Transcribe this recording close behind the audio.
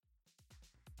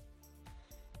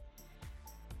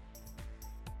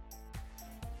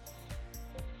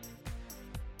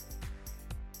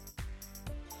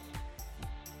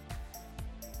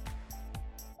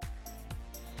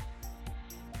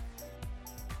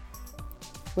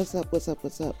What's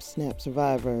up, Snap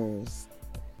Survivors?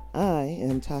 I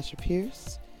am Tasha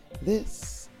Pierce.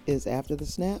 This is After the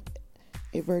Snap,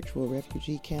 a virtual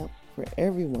refugee camp for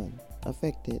everyone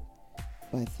affected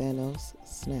by Thanos'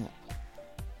 snap.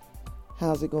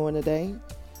 How's it going today?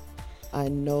 I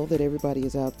know that everybody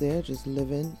is out there just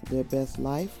living their best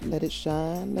life. Let it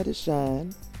shine, let it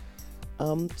shine.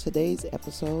 Today's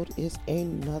episode is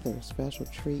another special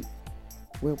treat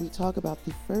where we talk about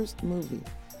the first movie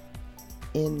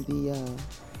in the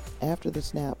After the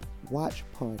Snap watch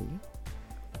party.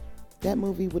 That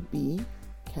movie would be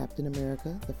Captain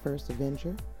America, the First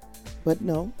Avenger. But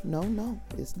no,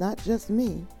 it's not just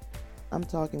me. I'm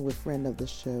talking with friend of the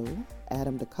show,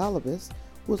 Adam DeColibus,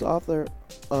 who's author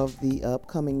of the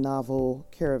upcoming novel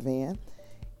Caravan.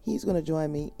 He's going to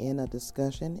join me in a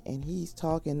discussion, and he's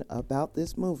talking about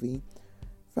this movie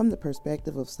from the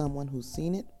perspective of someone who's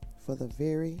seen it for the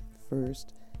very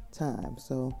first time.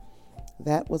 So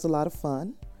that was a lot of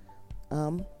fun.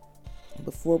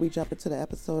 Before we jump into the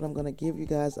episode, I'm going to give you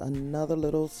guys another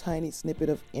little tiny snippet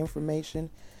of information.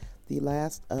 The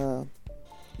last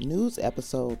news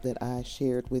episode that I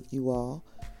shared with you all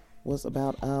was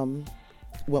about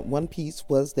one piece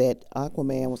was that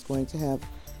Aquaman was going to have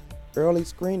early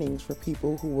screenings for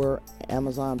people who were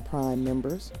Amazon Prime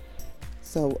members.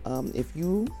 So if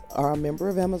you are a member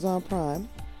of Amazon Prime,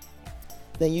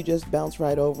 then you just bounce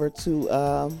right over to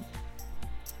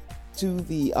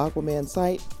the Aquaman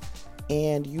site,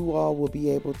 and you all will be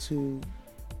able to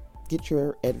get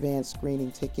your advanced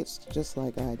screening tickets just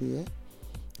like I did.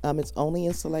 It's only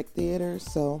in select theaters,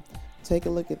 so take a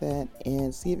look at that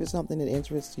and see if it's something that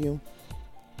interests you.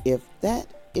 If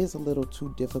that is a little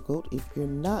too difficult, if you're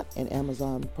not an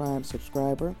Amazon Prime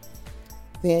subscriber,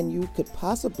 then you could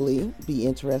possibly be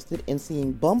interested in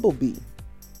seeing Bumblebee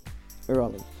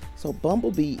early. So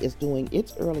Bumblebee is doing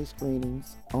its early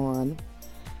screenings on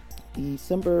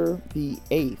December the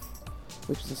 8th,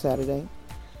 which is a Saturday,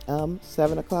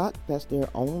 7 o'clock. That's their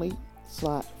only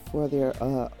slot for their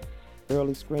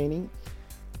early screening.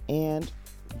 And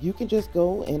you can just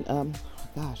go and,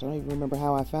 I don't even remember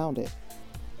how I found it.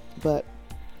 But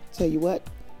tell you what,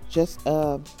 just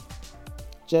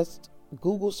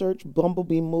Google search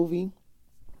Bumblebee movie,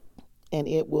 and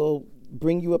it will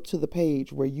bring you up to the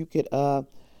page where you could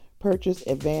purchase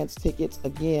advance tickets,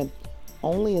 again,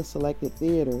 only in selected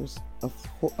theaters,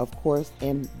 of course,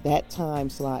 and that time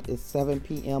slot is 7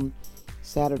 p.m.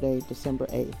 Saturday, December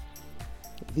 8th.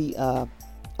 The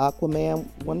Aquaman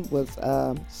one was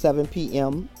 7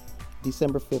 p.m.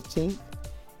 December 15th. If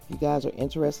you guys are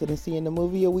interested in seeing the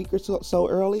movie a week or so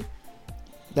early,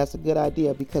 that's a good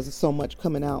idea because there's so much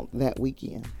coming out that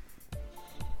weekend.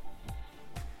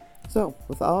 So,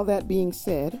 with all that being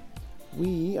said,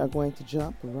 we are going to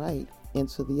jump right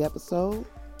into the episode.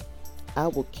 I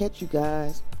will catch you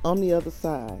guys on the other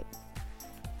side.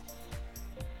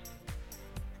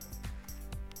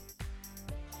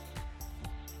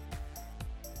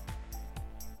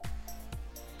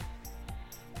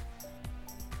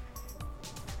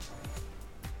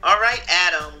 All right,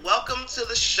 Adam, welcome to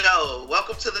the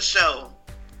show.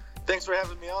 Thanks for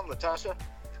having me on, Latasha.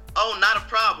 Oh, not a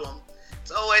problem.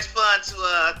 It's always fun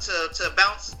to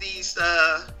bounce these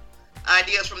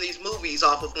ideas from these movies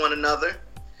off of one another.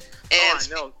 And I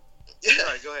know.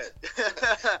 Sorry, go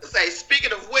ahead. Say,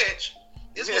 speaking of which,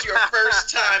 this was your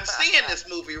first time seeing this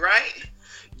movie, right?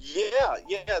 Yeah.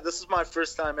 This is my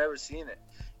first time ever seeing it,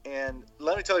 and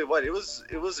let me tell you what, it was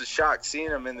a shock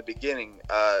seeing him in the beginning.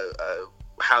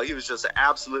 How he was just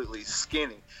absolutely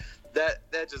skinny. That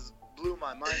just blew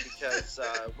my mind because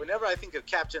whenever I think of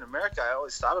Captain America, I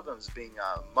always thought of him as being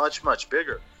much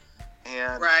bigger.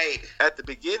 And right at the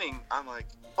beginning, I'm like,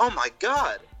 oh my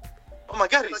god,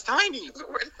 he's tiny.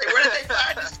 Where did they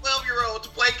find this 12-year-old to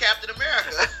play Captain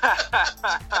America?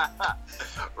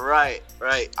 Right.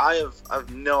 I have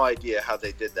no idea how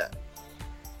they did that.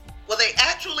 Well, they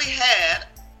actually had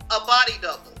a body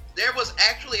double. There was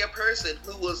actually a person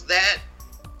who was that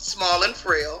small and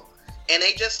frail, and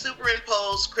they just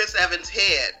superimposed Chris Evans'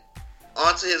 head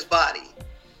onto his body.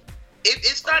 It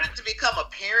started to become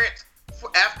apparent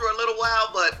after a little while,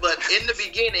 but in the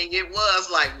beginning, it was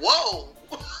like, whoa.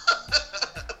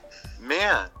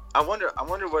 Man, I wonder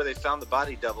where they found the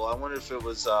body double. I wonder if it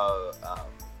was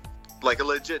like a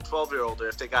legit 12-year-old, or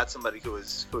if they got somebody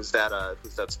who's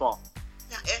that small.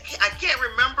 I can't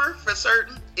remember for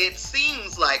certain. It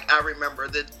seems like I remember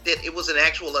that it was an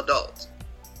actual adult.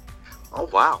 Oh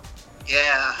wow!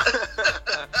 Yeah.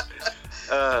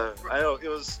 I know it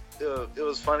was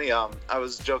funny. I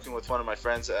was joking with one of my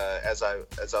friends as I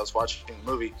was watching the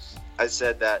movie. I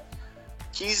said that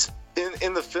he's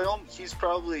in the film. He's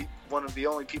probably one of the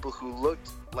only people who looked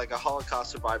like a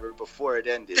Holocaust survivor before it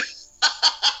ended. and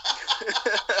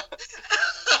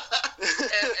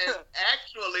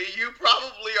actually, you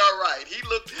probably are right. He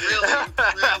looked really.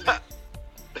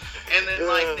 And then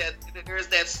there's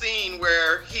that scene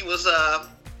where he was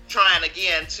trying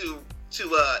again to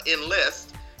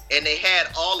enlist, and they had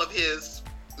all of his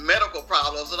medical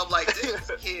problems, and I'm like,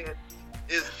 this kid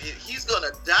he's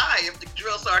gonna die if the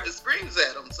drill sergeant screams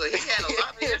at him. So he had a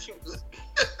lot of issues.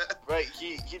 Right,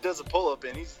 he does a pull-up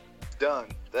and he's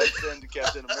done. That's the end of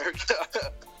Captain America.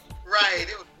 Right,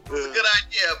 it was a good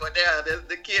idea, but yeah,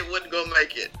 the kid wasn't gonna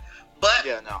make it. But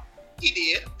yeah, no, he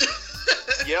did.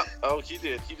 Yep. Oh, he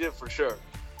did for sure.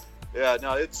 Yeah,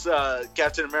 no, it's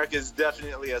Captain America is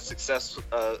definitely a success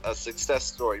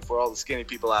story for all the skinny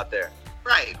people out there.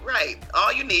 Right.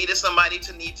 All you need is somebody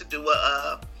to do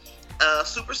a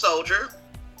super soldier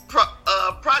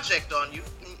project on you,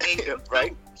 and you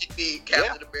right? Could be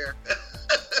Captain America.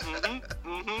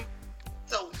 Mm-hmm.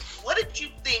 So, what did you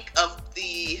think of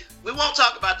we won't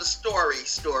talk about the story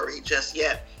just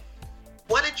yet.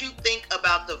 What did you think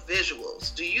about the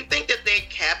visuals? Do you think that they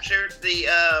captured the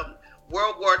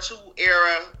World War II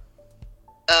era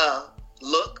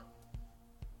look?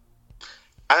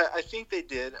 I think they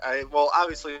did. Well,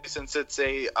 obviously, since it's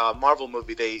a Marvel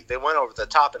movie, they went over the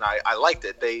top, and I liked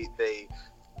it. They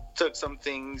took some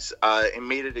things and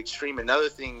made it extreme, and other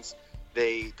things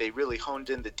they really honed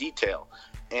in the detail.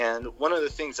 And one of the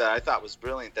things that I thought was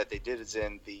brilliant that they did is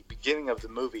in the beginning of the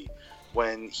movie,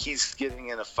 when he's getting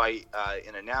in a fight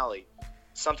in an alley,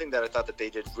 something that I thought that they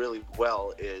did really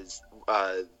well is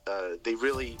they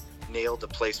really nailed the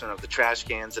placement of the trash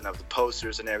cans and of the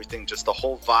posters and everything, just the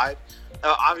whole vibe.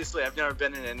 Obviously, I've never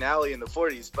been in an alley in the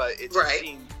 40s, but it just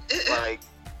seemed like,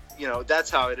 that's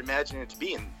how I'd imagine it to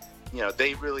be. And,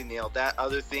 they really nailed that.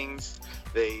 Other things,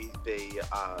 they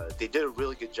did a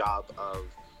really good job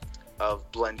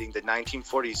of blending the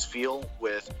 1940s feel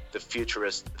with the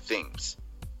futurist themes.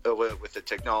 With the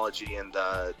technology and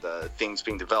the things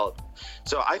being developed,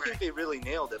 so I think they really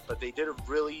nailed it. But they did a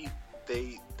really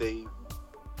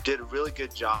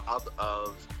good job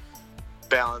of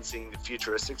balancing the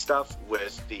futuristic stuff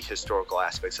with the historical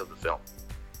aspects of the film.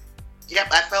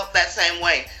 Yep, I felt that same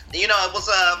way. It was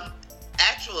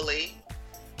actually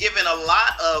given a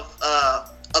lot of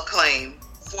acclaim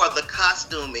for the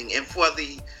costuming and for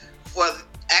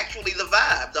actually the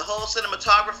vibe, the whole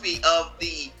cinematography of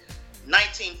the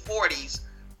 1940s.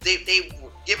 They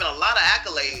were given a lot of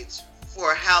accolades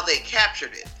for how they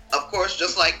captured it. Of course,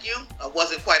 just like you, I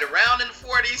wasn't quite around in the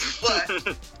 40s, but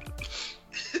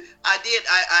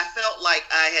I felt like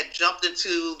I had jumped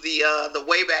into the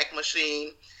Wayback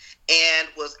Machine and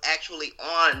was actually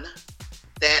on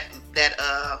that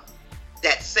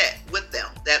set with them.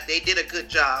 That they did a good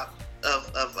job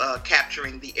of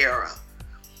capturing the era.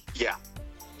 Yeah,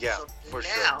 so for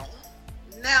sure.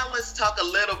 Now let's talk a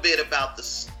little bit about the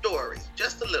story,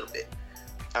 just a little bit.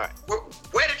 All right.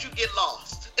 Where did you get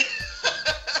lost?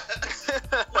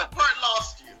 What part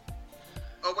lost you?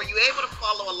 Or were you able to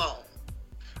follow along?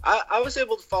 I was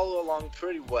able to follow along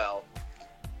pretty well.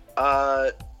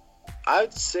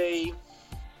 I'd say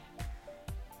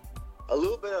a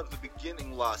little bit of the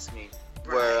beginning lost me,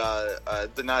 where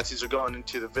the Nazis are going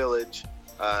into the village.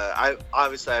 I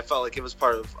felt like it was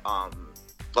part of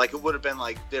like it would have been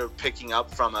like they were picking up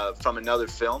from another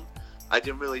film. I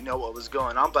didn't really know what was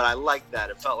going on, but I liked that.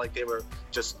 It felt like they were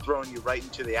just throwing you right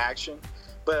into the action,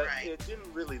 but it didn't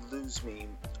really lose me.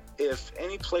 If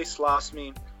any place lost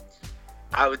me,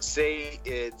 I would say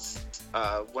it's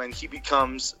when he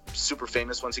becomes super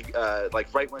famous. Once he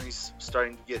right when he's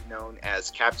starting to get known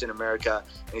as Captain America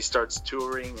and he starts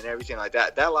touring and everything like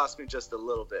that. That lost me just a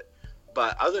little bit.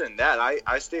 But other than that,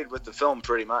 I stayed with the film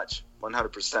pretty much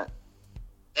 100%.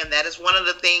 And that is one of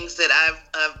the things that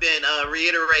I've been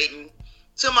reiterating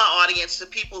to my audience, to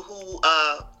people who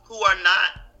are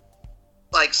not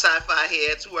like sci-fi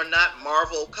heads, who are not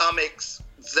Marvel Comics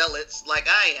zealots like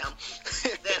I am,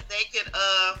 that they could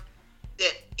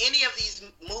that any of these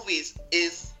movies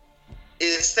is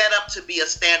set up to be a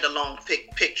standalone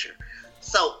picture.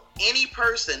 So any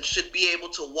person should be able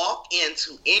to walk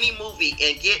into any movie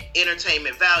and get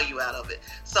entertainment value out of it.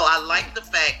 So I like the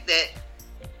fact that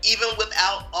even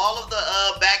without all of the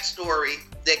backstory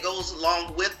that goes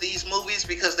along with these movies,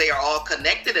 because they are all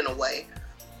connected in a way,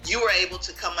 you were able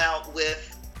to come out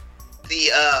with the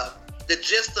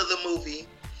gist of the movie.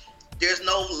 There's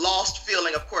no lost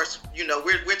feeling. Of course,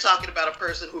 we're talking about a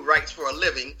person who writes for a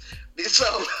living,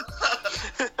 so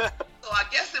I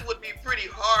guess it would be pretty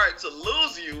hard to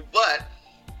lose you, but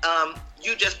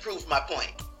you just proved my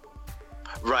point.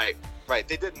 Right. Right.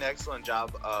 They did an excellent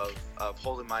job of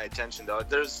holding my attention, though.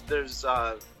 There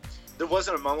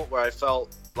wasn't a moment where I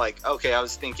felt like, okay, I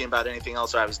was thinking about anything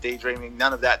else or I was daydreaming.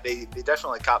 None of that. They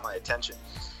definitely caught my attention.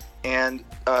 And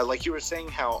like you were saying,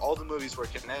 how all the movies were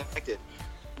connected.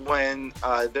 When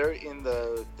they're in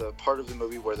the part of the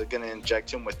movie where they're going to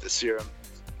inject him with the serum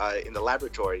in the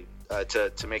laboratory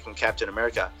to make him Captain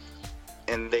America,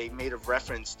 and they made a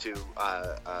reference to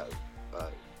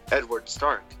Edward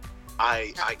Stark,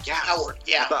 I gasped. Howard,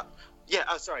 yeah.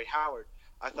 Howard.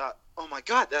 I thought, oh my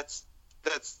God, that's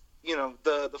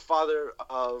the father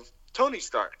of Tony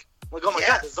Stark. Like, oh my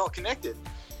God, this is all connected.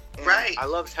 And right. I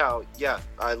loved how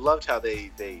they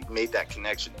made that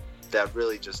connection. That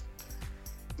really just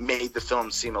made the film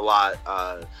seem a lot,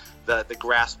 the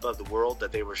grasp of the world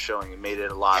that they were showing, and made it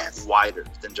a lot wider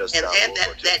than just and World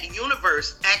War II. That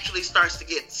universe actually starts to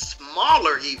get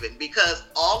smaller even, because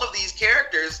all of these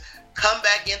characters come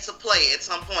back into play at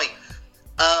some point.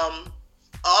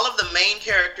 All of the main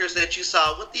characters that you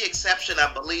saw, with the exception,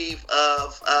 I believe,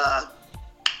 of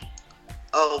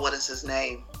what is his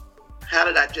name?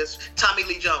 Tommy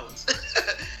Lee Jones.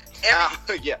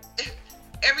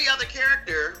 Every other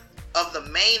character of the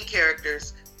main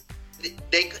characters,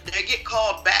 they get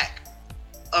called back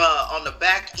on the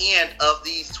back end of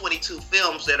these 22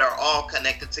 films that are all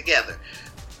connected together.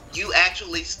 You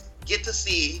actually get to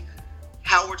see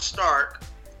Howard Stark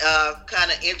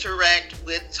kind of interact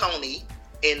with Tony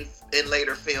in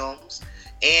later films,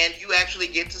 and you actually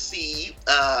get to see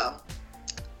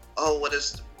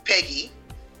Peggy.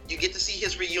 You get to see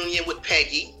his reunion with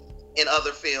Peggy in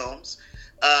other films.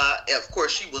 Of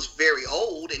course, she was very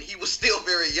old and he was still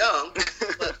very young,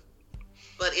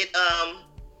 but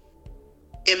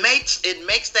it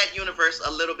makes that universe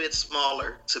a little bit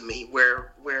smaller to me,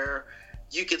 where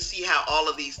you can see how all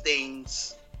of these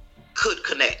things could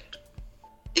connect.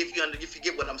 If you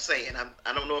get what I'm saying,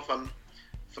 I don't know if I'm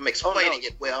explaining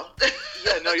it well.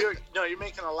 You're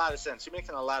making a lot of sense.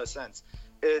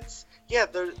 It's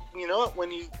you know what,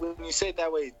 when you say it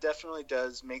that way, it definitely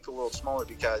does make the world smaller,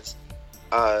 because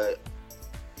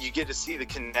you get to see the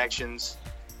connections.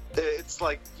 It's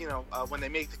like, when they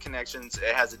make the connections,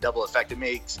 it has a double effect. It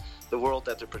makes the world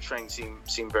that they're portraying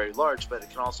seem very large, but it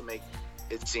can also make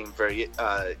it seem very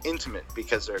intimate,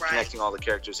 because they're connecting all the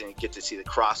characters, and you get to see the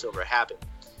crossover happen.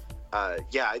 I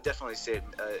definitely say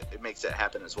it makes that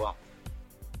happen as well.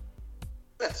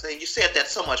 So you said that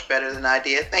so much better than I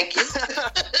did. Thank you.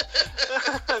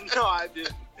 No, I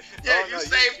didn't. Yeah, you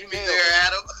saved me there,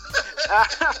 Adam.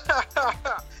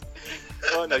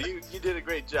 Oh no, you did a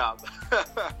great job.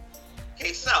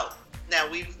 Okay, so now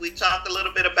we talked a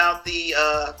little bit about the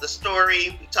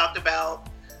story. We talked about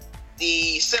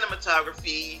the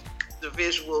cinematography, the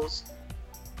visuals.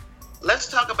 Let's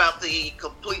talk about the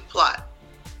complete plot,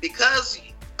 because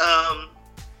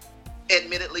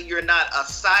admittedly you're not a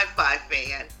sci-fi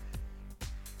fan.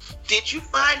 Did you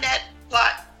find that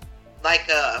plot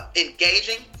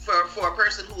engaging for a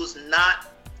person who is not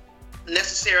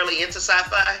necessarily into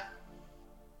sci-fi?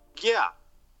 Yeah,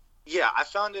 I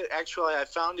found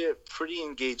it pretty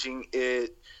engaging.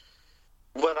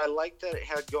 What I liked that it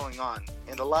had going on,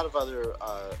 and a lot of other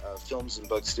films and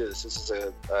books do this is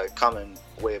a common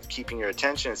way of keeping your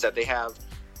attention, is that they have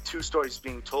two stories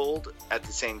being told at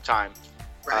the same time.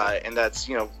 Right. And that's,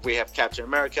 we have Captain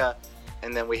America,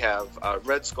 and then we have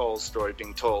Red Skull's story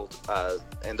being told,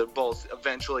 and they're both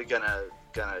eventually gonna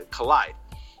collide.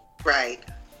 Right.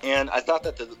 And I thought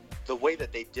that the way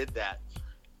that they did that,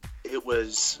 it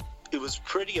was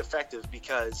pretty effective,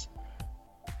 because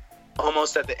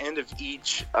almost at the end of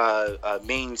each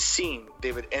main scene,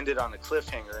 they would end it on a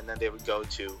cliffhanger, and then they would go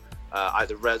to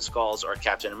either Red Skull's or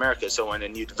Captain America. So when a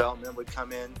new development would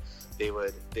come in, they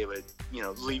would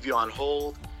leave you on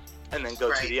hold, and then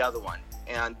go to the other one.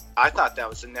 And I thought that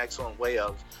was an excellent way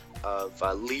of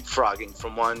leapfrogging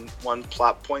from one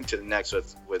plot point to the next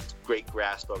with great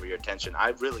grasp over your attention. I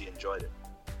really enjoyed it.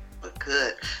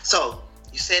 Good. So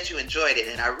you said you enjoyed it,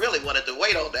 and I really wanted to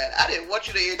wait on that. I didn't want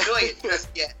you to enjoy it just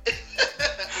yet.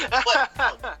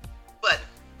 but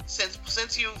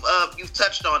since you've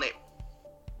touched on it,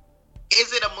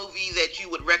 is it a movie that you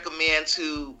would recommend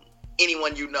to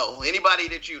anyone you know, anybody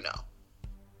that you know?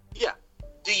 Yeah.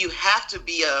 Do you have to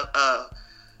be a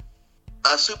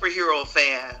superhero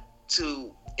fan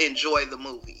to enjoy the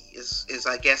movie? Is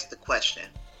I guess the question.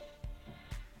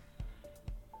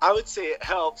 I would say it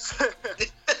helps.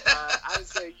 I would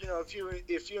say,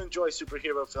 if you enjoy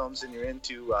superhero films and you're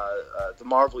into the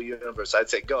Marvel universe, I'd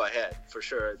say go ahead for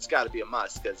sure. It's got to be a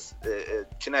must because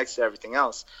it connects to everything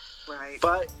else. Right.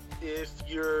 But if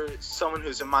you're someone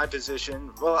who's in my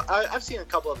position, well, I've seen a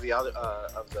couple of the other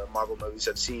of the Marvel movies.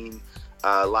 I've seen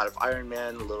a lot of Iron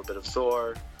Man, a little bit of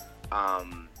Thor.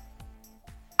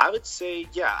 I would say,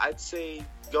 I'd say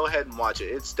go ahead and watch it.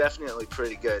 It's definitely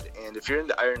pretty good. And if you're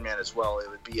into Iron Man as well, it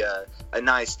would be a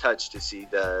nice touch to see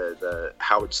the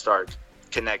Howard Stark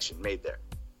connection made there.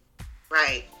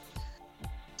 Right.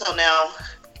 So now,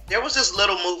 there was this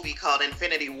little movie called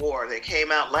Infinity War that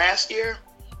came out last year.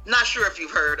 Not sure if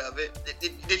you've heard of it.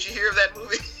 Did you hear of that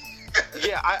movie?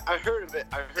 Yeah, I heard of it.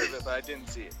 But I didn't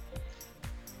see it.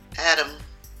 Adam,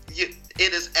 it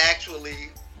is actually...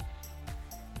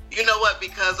 You know what?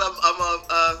 Because I'm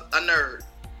a nerd,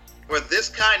 or this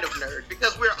kind of nerd.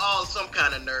 Because we're all some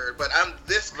kind of nerd, but I'm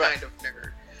this kind of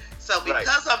nerd. So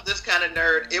because I'm this kind of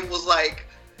nerd, it was like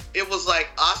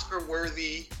Oscar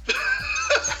worthy.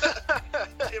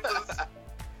 It was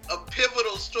a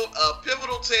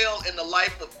pivotal tale in the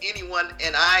life of anyone,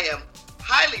 and I am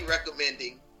highly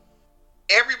recommending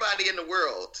everybody in the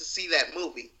world to see that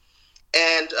movie.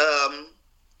 And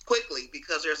quickly,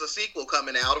 because there's a sequel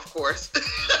coming out, of course.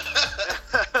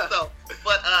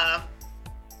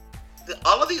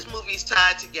 All of these movies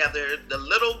tied together. The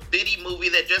little bitty movie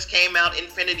that just came out,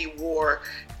 Infinity War,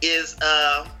 is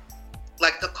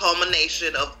like the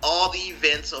culmination of all the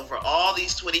events over all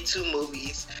these 22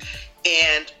 movies.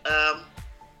 And I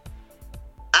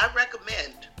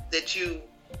recommend that you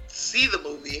see the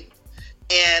movie,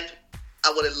 and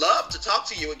I would love to talk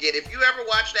to you again. If you ever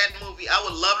watch that movie, I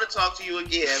would love to talk to you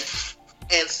again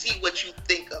and see what you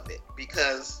think of it.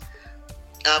 Because,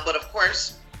 but of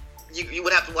course, you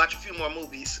would have to watch a few more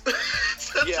movies to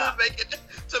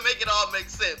make it all make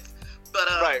sense. But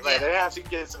right. They have to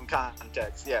get some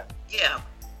context. Yeah. Yeah.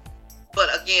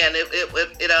 But again,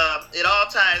 it all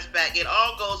ties back. It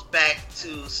all goes back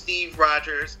to Steve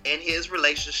Rogers and his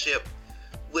relationship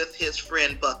with his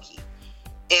friend Bucky.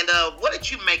 And what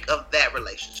did you make of that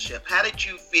relationship? How did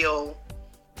you feel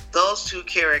those two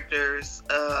characters?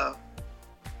 How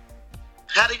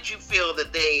did you feel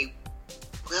that they?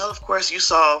 Well, of course, you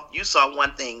saw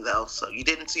one thing though, so you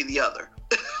didn't see the other.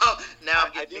 Now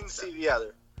I didn't see the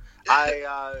other.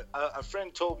 A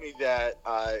friend told me that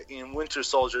in Winter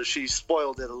Soldier, she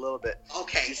spoiled it a little bit.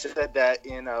 Okay. She said that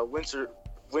in Winter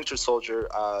Soldier,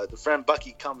 the friend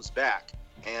Bucky comes back.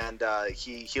 And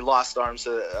he lost arms.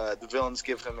 The villains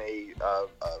give him a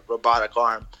robotic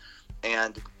arm,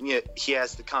 and he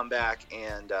has to come back.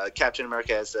 And Captain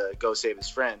America has to go save his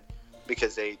friend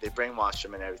because they brainwashed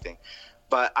him and everything.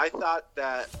 But I thought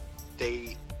that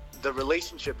the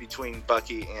relationship between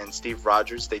Bucky and Steve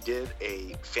Rogers, they did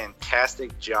a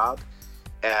fantastic job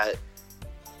at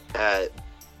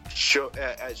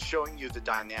showing you the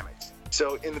dynamics.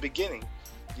 So in the beginning,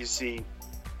 you see.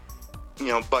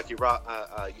 Bucky.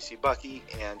 You see Bucky,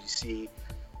 and you see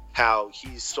how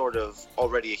he's sort of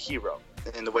already a hero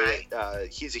in the way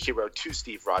he's a hero to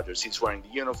Steve Rogers. He's wearing the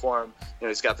uniform.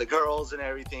 He's got the girls and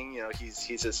everything.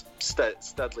 He's a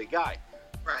studly guy.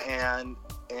 Right.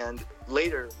 And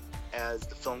later, as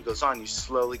the film goes on, you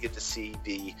slowly get to see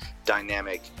the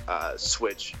dynamic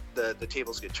switch. The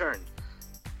tables get turned.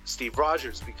 Steve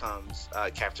Rogers becomes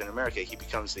Captain America. He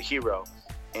becomes the hero.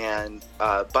 And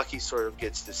Bucky sort of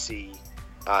gets to see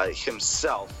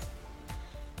himself.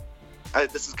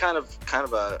 This is kind of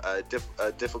a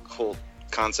difficult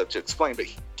concept to explain, but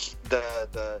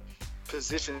the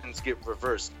positions get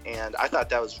reversed, and I thought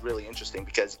that was really interesting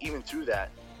because even through that,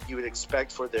 you would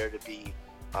expect for there to be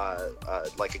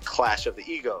like a clash of the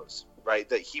egos, right?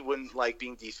 That he wouldn't like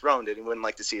being dethroned, and he wouldn't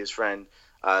like to see his friend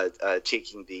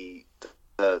taking the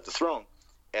throne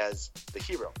as the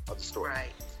hero of the story.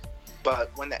 Right.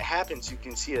 But when that happens, you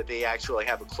can see that they actually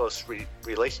have a close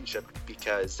relationship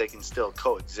because they can still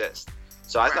coexist.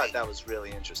 So I thought that was really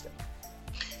interesting.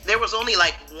 There was only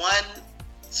like one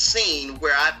scene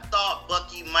where I thought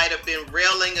Bucky might have been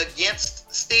railing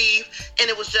against Steve, and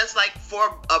it was just like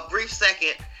for a brief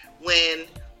second when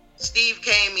Steve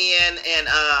came in and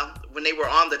when they were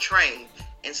on the train,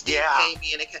 and Steve came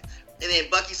in and then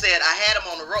Bucky said, "I had him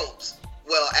on the ropes."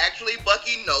 Well, actually,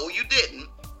 Bucky, no, you didn't.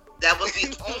 That was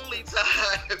the only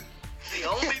time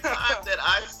that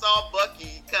I saw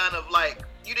Bucky kind of like,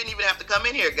 you didn't even have to come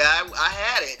in here, guy. I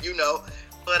had it,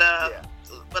 But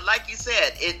like you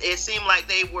said, it seemed like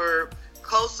they were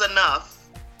close enough,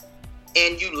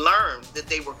 and you learned that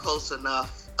they were close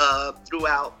enough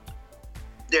throughout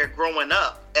their growing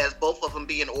up, as both of them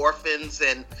being orphans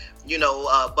and,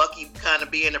 Bucky kind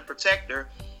of being a protector.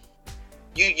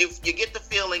 you get the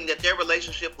feeling that their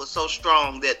relationship was so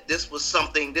strong that this was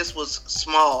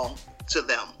small to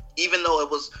them, even though it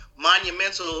was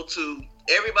monumental to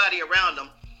everybody around them.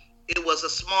 It was a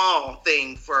small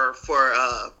thing for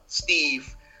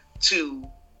Steve to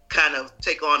kind of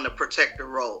take on the protector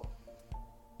role.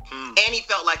 And he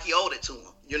felt like he owed it to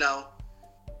him, you know?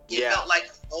 He felt like he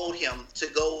owed him to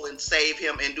go and save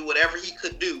him and do whatever he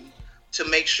could do to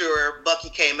make sure Bucky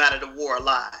came out of the war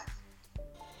alive.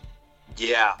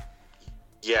 Yeah.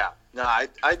 No, I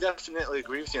definitely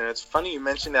agree with you. And it's funny you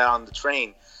mentioned that on the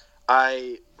train.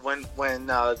 When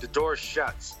the door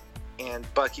shuts and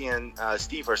Bucky and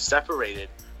Steve are separated,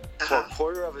 for a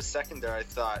quarter of a second there, I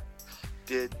thought,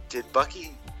 did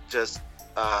Bucky just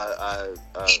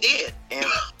he did. And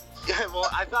yeah, well,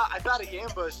 I thought he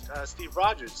ambushed Steve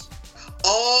Rogers.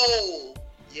 Oh,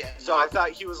 yeah. So I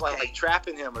thought he was like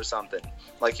trapping him or something.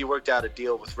 Like he worked out a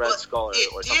deal with Red Skull or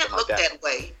something like that. It did look that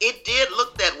way. It did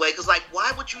look that way because, like,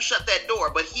 why would you shut that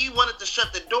door? But he wanted to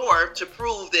shut the door to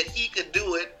prove that he could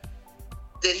do it,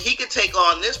 that he could take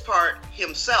on this part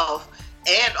himself,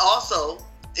 and also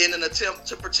in an attempt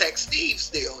to protect Steve.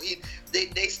 Still,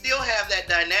 they still have that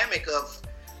dynamic of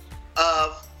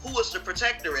who is the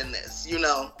protector in this, you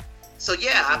know. So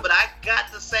yeah, but I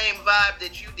got the same vibe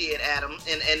that you did, Adam,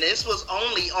 and this was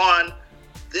only on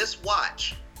this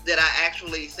watch that I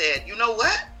actually said, you know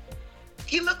what?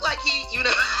 He looked like he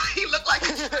looked like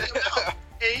he should him out,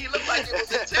 and he looked like it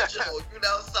was intentional, you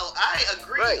know. So I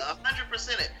agree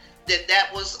 100%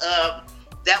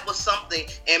 that was something,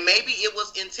 and maybe it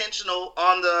was intentional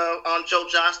on Joe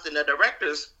Johnston, the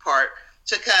director's part,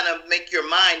 to kind of make your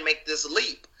mind make this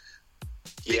leap,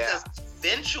 because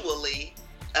eventually.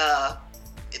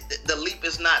 The leap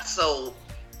is not so.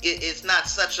 It's not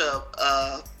such a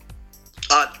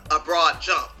broad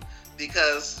jump,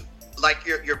 because like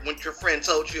when your friend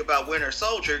told you about Winter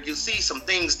Soldier, you see some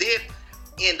things did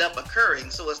end up occurring.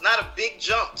 So it's not a big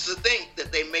jump to think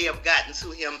that they may have gotten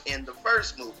to him in the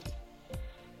first movie.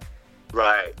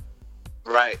 Right.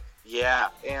 Yeah,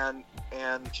 and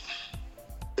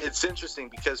it's interesting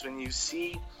because when you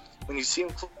see him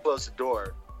close the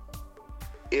door,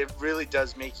 it really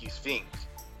does make you think.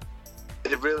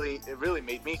 It really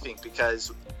made me think,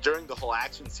 because during the whole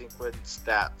action sequence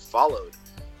that followed,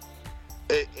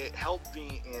 it held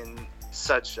me in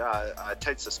such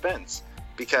tight suspense,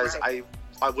 because I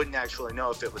wouldn't actually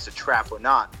know if it was a trap or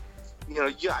not. You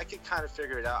know, I could kind of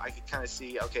figure it out. I could kind of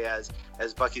see, okay,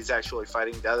 as Bucky's actually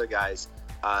fighting the other guys,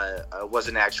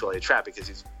 wasn't actually a trap because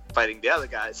he's fighting the other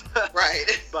guys. Right.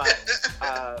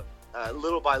 But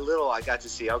little by little, I got to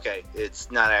see, okay,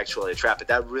 it's not actually a trap. But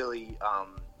that really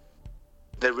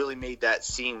made that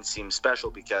scene seem special,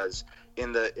 because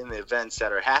in the events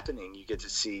that are happening, you get to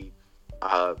see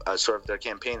sort of their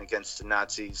campaign against the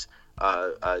Nazis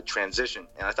transition,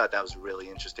 and I thought that was a really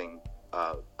interesting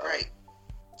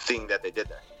thing that they did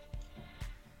there.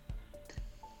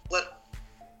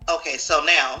 Okay, so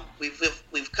now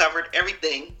we've covered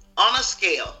everything on a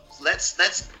scale. Let's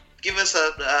give us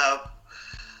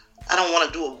I don't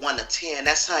want to do a 1 to 10.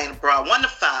 That's kind of broad. 1 to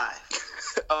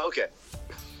 5. Oh, okay.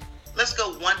 Let's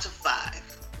go 1 to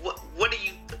 5.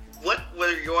 What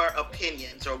were your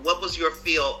opinions, or what was your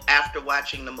feel after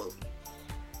watching the movie?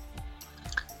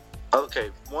 Okay,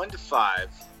 1 to 5.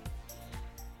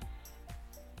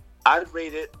 I'd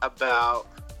rate it about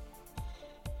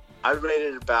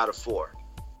a 4.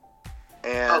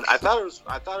 And okay. I thought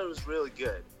it was really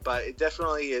good, but it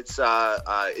definitely it's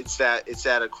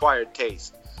that acquired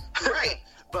taste. Right.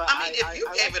 But I mean, if you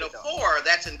gave it a 4,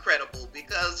 that's incredible,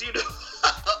 because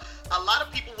a lot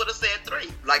of people would have said 3,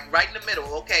 like right in the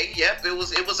middle. Okay, yep, it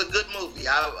was a good movie.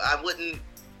 I wouldn't,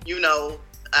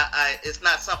 it's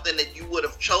not something that you would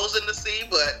have chosen to see,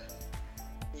 but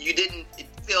you didn't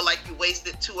feel like you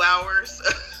wasted 2 hours.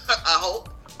 I hope.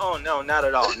 Oh no, not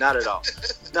at all, not at all.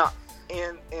 No,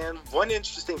 and one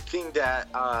interesting thing that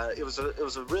it was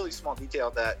a really small detail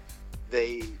that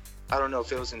I don't know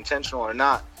if it was intentional or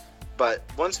not, but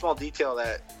one small detail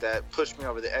that pushed me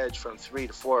over the edge from 3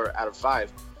 to 4 out of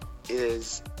 5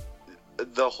 is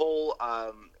the whole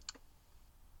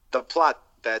the plot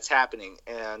that's happening,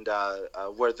 and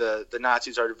where the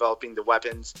Nazis are developing the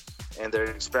weapons and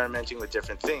they're experimenting with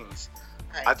different things.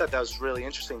 Right. I thought that was really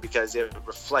interesting because it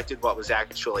reflected what was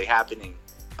actually happening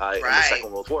in the Second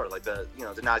World War. Like the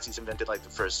Nazis invented like the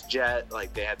first jet,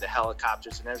 like they had the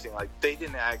helicopters and everything. Like they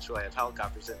didn't actually have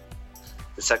helicopters in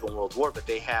the Second World War, but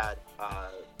they had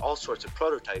all sorts of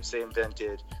prototypes. They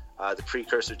invented the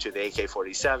precursor to the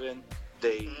AK-47.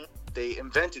 They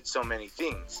invented so many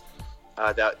things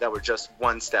that were just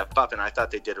one step up, and I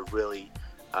thought they did a really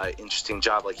interesting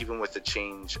job. Like even with the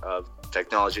change of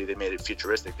technology, they made it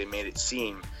futuristic. They made it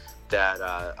seem that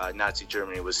Nazi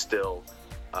Germany was still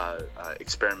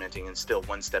experimenting and still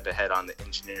one step ahead on the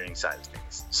engineering side of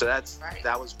things. So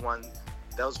that was one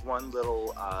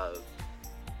little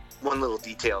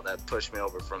detail that pushed me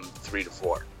over from 3 to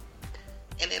 4.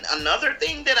 And then another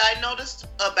thing that I noticed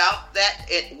about that,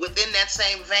 within that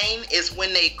same vein, is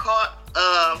when they caught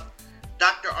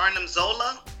Dr. Arnim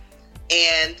Zola,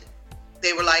 and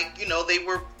they were like, they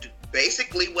were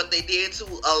basically what they did to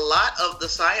a lot of the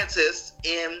scientists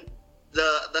in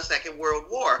the Second World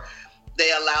War.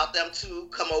 They allowed them to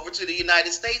come over to the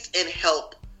United States and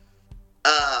help,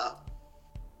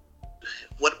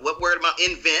 what word am I,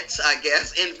 invent some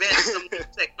new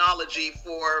technology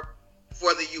for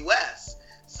the U.S.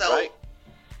 So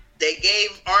they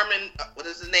gave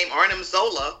Arnim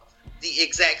Zola, the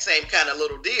exact same kind of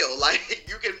little deal. Like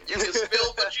you can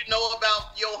spill what you know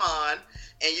about Johann,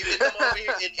 and you can come over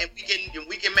here and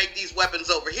we can make these weapons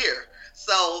over here.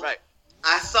 So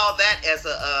I saw that as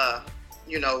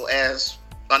as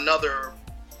another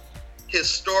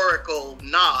historical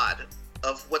nod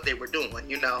of what they were doing.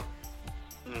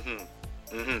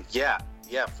 Yeah,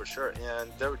 for sure.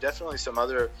 And there were definitely some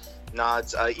other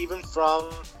nods, even from,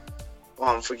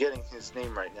 I'm forgetting his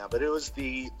name right now, but it was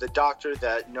the doctor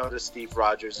that noticed Steve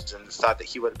Rogers and thought that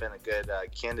he would have been a good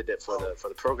candidate for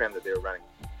the program that they were running.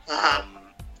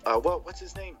 What's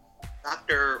his name?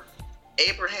 Dr.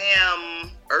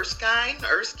 Abraham Erskine?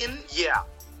 Yeah,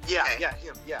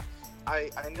 him. Yeah, I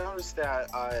noticed that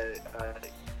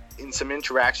in some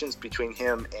interactions between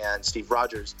him and Steve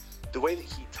Rogers, the way that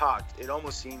he talked, it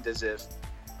almost seemed as if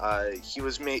he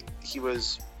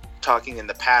was talking in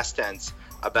the past tense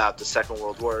about the Second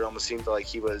World War. It almost seemed like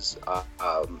he was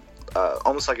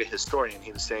almost like a historian.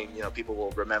 He was saying, people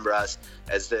will remember us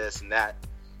as this and that.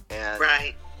 And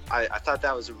I thought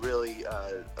that was a really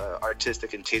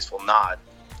artistic and tasteful nod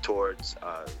towards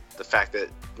the fact that,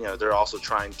 they're also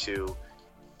trying to,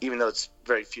 even though it's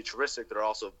very futuristic, they're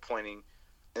also pointing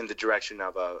in the direction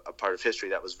of a part of history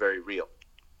that was very real.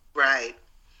 Right.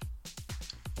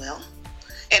 Well,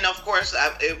 and of course,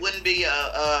 it wouldn't be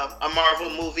a Marvel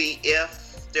movie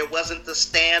if there wasn't the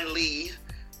Stan Lee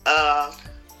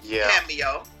cameo.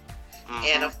 Mm-hmm.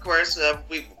 And of course,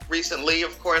 we recently,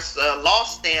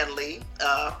 lost Stan Lee.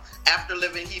 After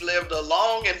he lived a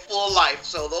long and full life.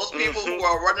 So those people who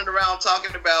are running around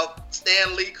talking about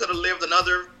Stan Lee could have lived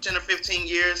another 10 or 15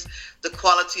 years, the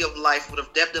quality of life would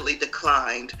have definitely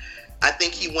declined. I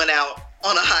think he went out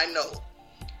on a high note.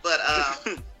 But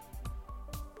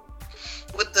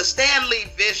with the Stan Lee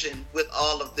vision, with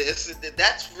all of this,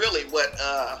 that's really what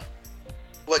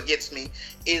gets me,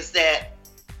 is that,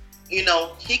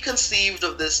 he conceived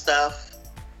of this stuff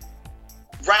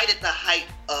right at the height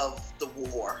of the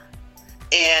war.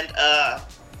 And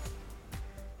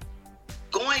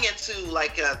going into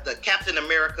the Captain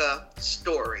America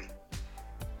story,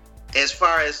 as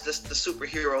far as the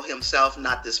superhero himself,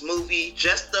 not this movie,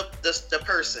 just the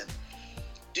person,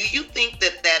 do you think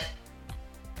that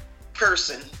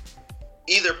person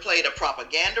either played a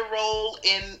propaganda role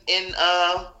in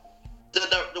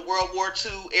the World War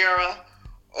II era,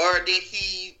 or did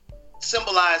he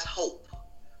symbolize hope?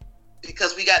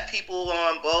 Because we got people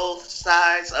on both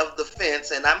sides of the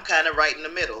fence, and I'm kind of right in the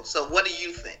middle. So what do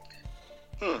you think?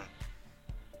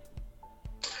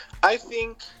 I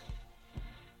think,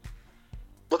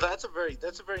 well, that's a very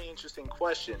interesting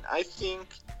question. I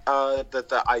think that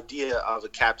the idea of a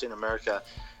Captain America,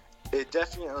 it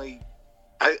definitely,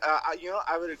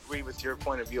 I would agree with your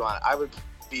point of view on it. I would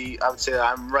say that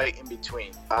I'm right in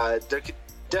between. There could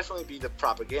definitely be the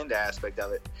propaganda aspect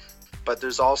of it, but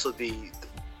there's also the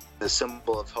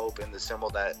symbol of hope and the symbol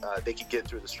that they could get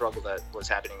through the struggle that was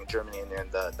happening in Germany and in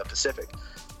the Pacific.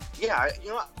 Yeah,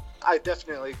 I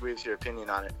definitely agree with your opinion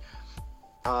on it.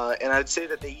 And I'd say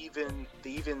that they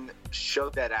even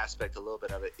showed that aspect, a little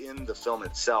bit of it, in the film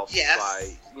itself. Yes.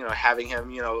 By having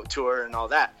him tour and all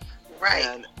that. Right.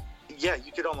 And yeah,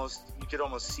 you could almost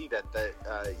see that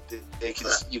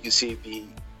you can see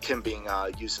him being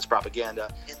used as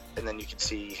propaganda, and then you can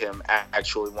see him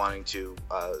actually wanting to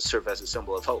serve as a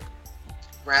symbol of hope.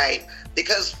 Right,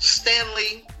 because Stan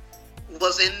Lee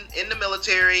was in the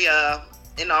military,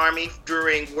 in the Army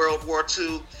during World War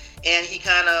II, and he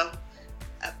kind of,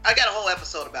 I got a whole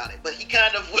episode about it, but he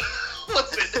kind of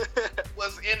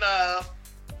was in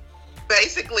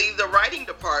basically the writing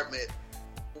department,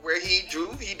 where he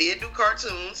did do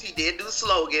cartoons, he did do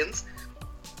slogans.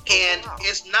 And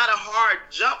it's not a hard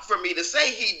jump for me to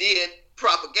say he did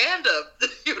propaganda,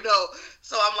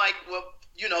 So I'm like, well,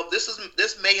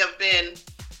 this may have been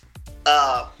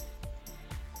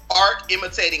art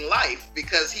imitating life,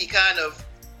 because he kind of,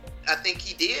 I think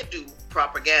he did do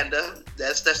propaganda.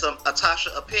 That's a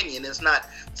Tasha opinion. It's not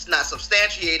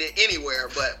substantiated anywhere,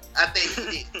 but I think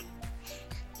he did.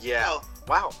 Yeah.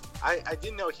 Wow. I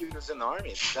didn't know he was in the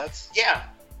army. That's yeah.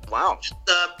 Wow.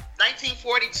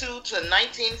 1942 to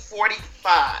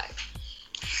 1945.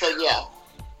 So yeah.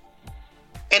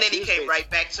 And then he came right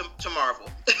back to Marvel.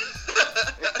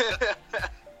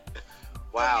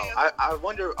 Wow. Yeah. I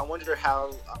wonder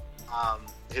how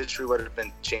history would have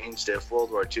been changed if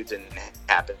World War II didn't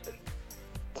happen.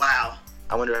 Wow.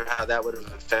 I wonder how that would have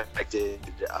affected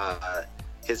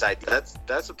his idea.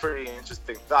 That's a pretty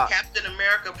interesting thought. Captain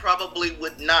America probably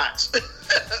would not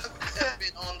have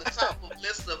been on the top of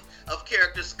list of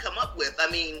characters to come up with. I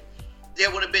mean, there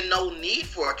would have been no need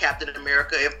for a Captain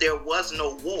America if there was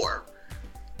no war.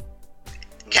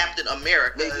 Captain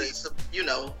America is,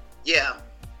 yeah.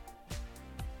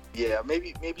 Yeah,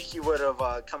 maybe he would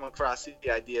have come across the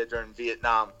idea during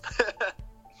Vietnam.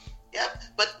 Yeah,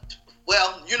 but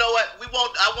well, you know what?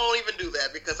 I won't even do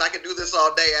that, because I can do this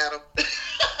all day, Adam.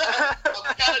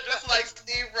 I'm kind of just like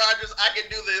Steve Rogers. I can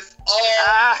do this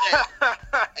all day.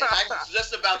 And I was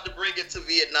just about to bring it to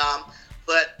Vietnam,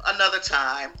 but another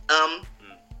time.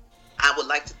 I would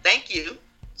like to thank you,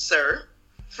 sir,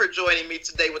 for joining me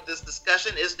today with this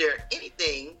discussion. Is there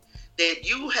anything that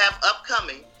you have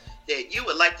upcoming that you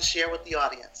would like to share with the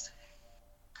audience?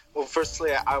 Well,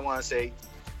 firstly, I want to say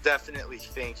definitely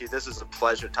thank you. This is a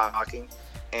pleasure talking.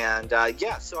 And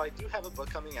so I do have a book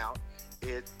coming out.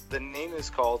 The name is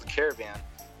called Caravan,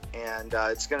 and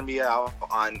it's going to be out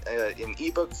on in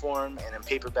ebook form and in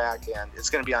paperback, and it's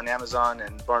going to be on Amazon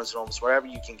and Barnes & Nobles, wherever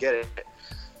you can get it.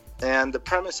 And the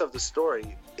premise of the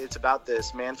story, it's about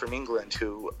this man from England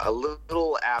who, a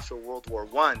little after World War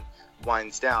I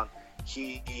winds down,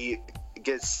 he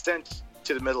gets sent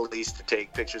to the Middle East to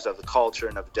take pictures of the culture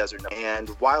and of the desert. And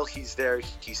while he's there,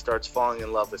 he starts falling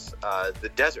in love with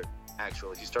the desert,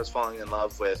 actually. He starts falling in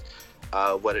love with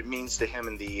what it means to him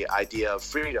and the idea of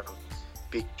freedom,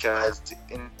 because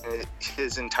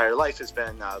his entire life has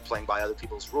been playing by other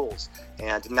people's rules.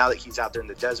 And now that he's out there in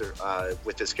the desert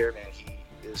with this caravan, he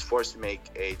is forced to make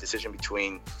a decision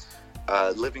between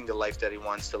living the life that he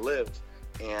wants to live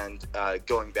and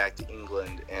going back to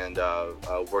England and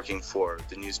working for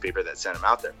the newspaper that sent him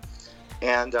out there.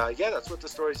 And that's what the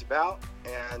story's about,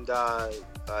 and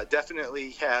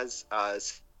definitely has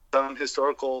some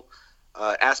historical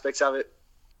aspects of it.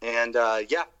 And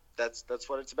that's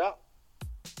what it's about.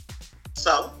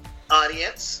 So,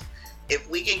 audience, if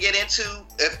we can get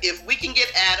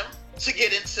Adam to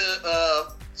get into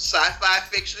sci-fi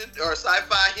fiction or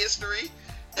sci-fi history,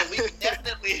 then we can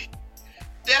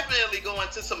definitely go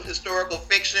into some historical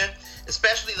fiction,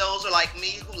 especially those are like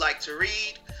me who like to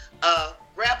read.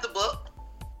 Grab the book,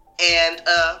 and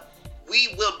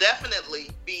we will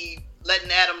definitely be letting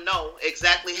Adam know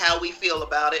exactly how we feel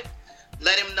about it.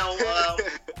 Let him know.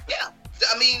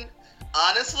 I mean,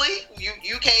 honestly,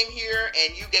 you came here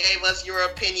and you gave us your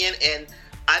opinion, and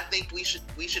I think we should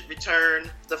return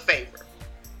the favor.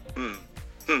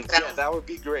 Yeah, that would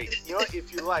be great. You know,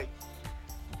 if you like,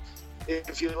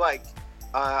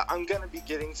 I'm gonna be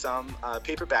getting some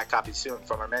paperback copies soon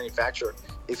from our manufacturer.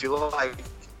 If you like,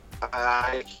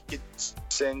 I could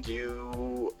send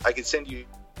you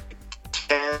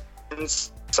 10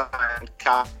 signed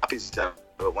copies of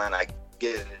it when I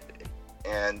get it,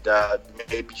 and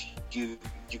maybe you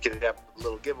could have a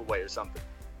little giveaway or something.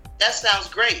 That sounds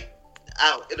great.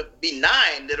 It'll be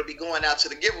 9 that'll be going out to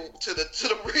the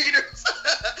readers.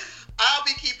 I'll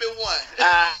be keeping one.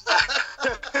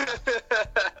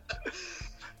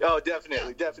 Oh,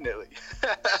 definitely. Sounds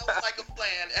like a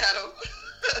plan, Adam.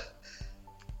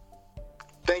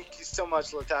 Thank you so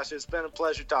much, Latasha. It's been a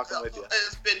pleasure talking with you.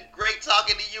 It's been great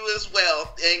talking to you as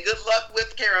well. And good luck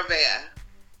with Caravan.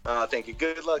 Thank you.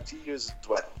 Good luck to you as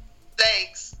well.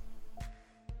 Thanks.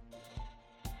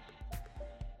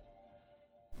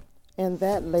 And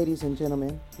that, ladies and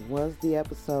gentlemen, was the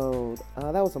episode.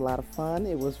 That was a lot of fun.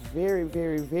 It was very,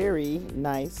 very, very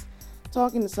nice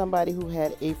talking to somebody who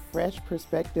had a fresh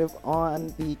perspective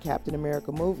on the Captain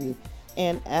America movie.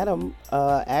 And Adam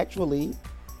actually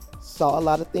saw a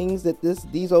lot of things that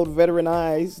these old veteran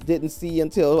eyes didn't see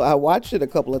until I watched it a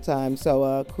couple of times.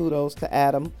 So kudos to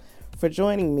Adam for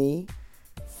joining me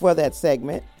for that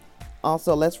segment.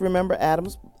 Also, let's remember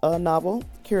Adam's novel,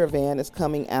 Caravan, is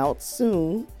coming out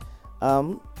soon.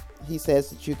 He says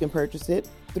that you can purchase it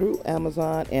through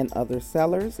Amazon and other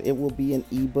sellers. It will be an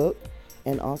ebook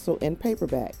and also in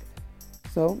paperback.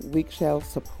 So we shall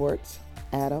support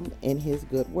Adam in his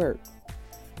good work.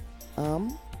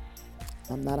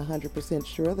 I'm not 100%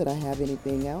 sure that I have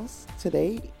anything else.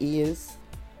 Today is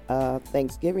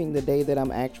Thanksgiving, the day that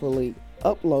I'm actually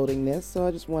uploading this. So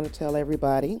I just want to tell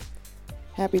everybody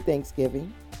happy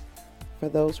Thanksgiving. For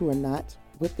those who are not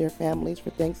with their families for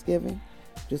Thanksgiving,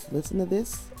 just listen to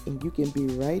this and you can be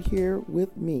right here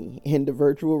with me in the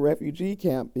virtual refugee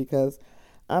camp, because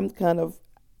I'm kind of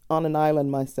on an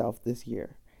island myself this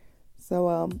year.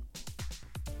 So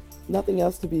nothing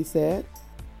else to be said.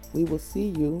 We will see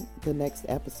you the next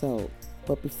episode.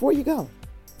 But before you go,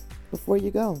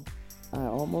 I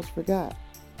almost forgot.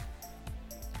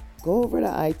 Go over to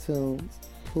iTunes,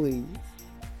 please.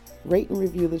 Rate and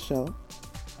review the show.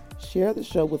 Share the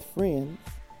show with friends.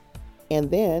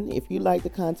 And then, if you'd like to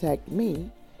contact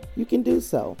me, you can do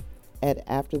so at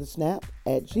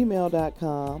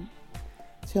afterthesnap@gmail.com.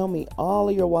 Tell me all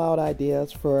of your wild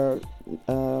ideas for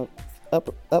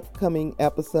upcoming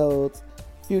episodes,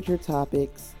 future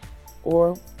topics,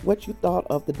 or what you thought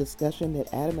of the discussion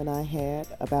that Adam and I had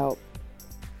about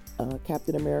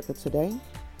Captain America today.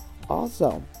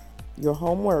 Also, your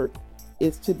homework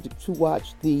is to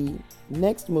watch the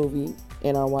next movie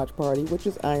in our watch party, which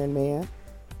is Iron Man.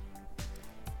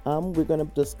 We're going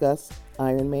to discuss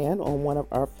Iron Man on one of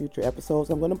our future episodes.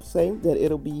 I'm going to say that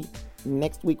it'll be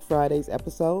next week, Friday's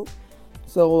episode.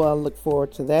 So I look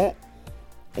forward to that.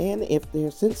 And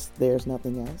since there's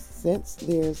nothing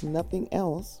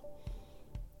else,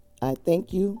 I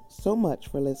thank you so much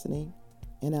for listening,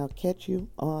 and I'll catch you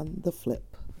on the flip.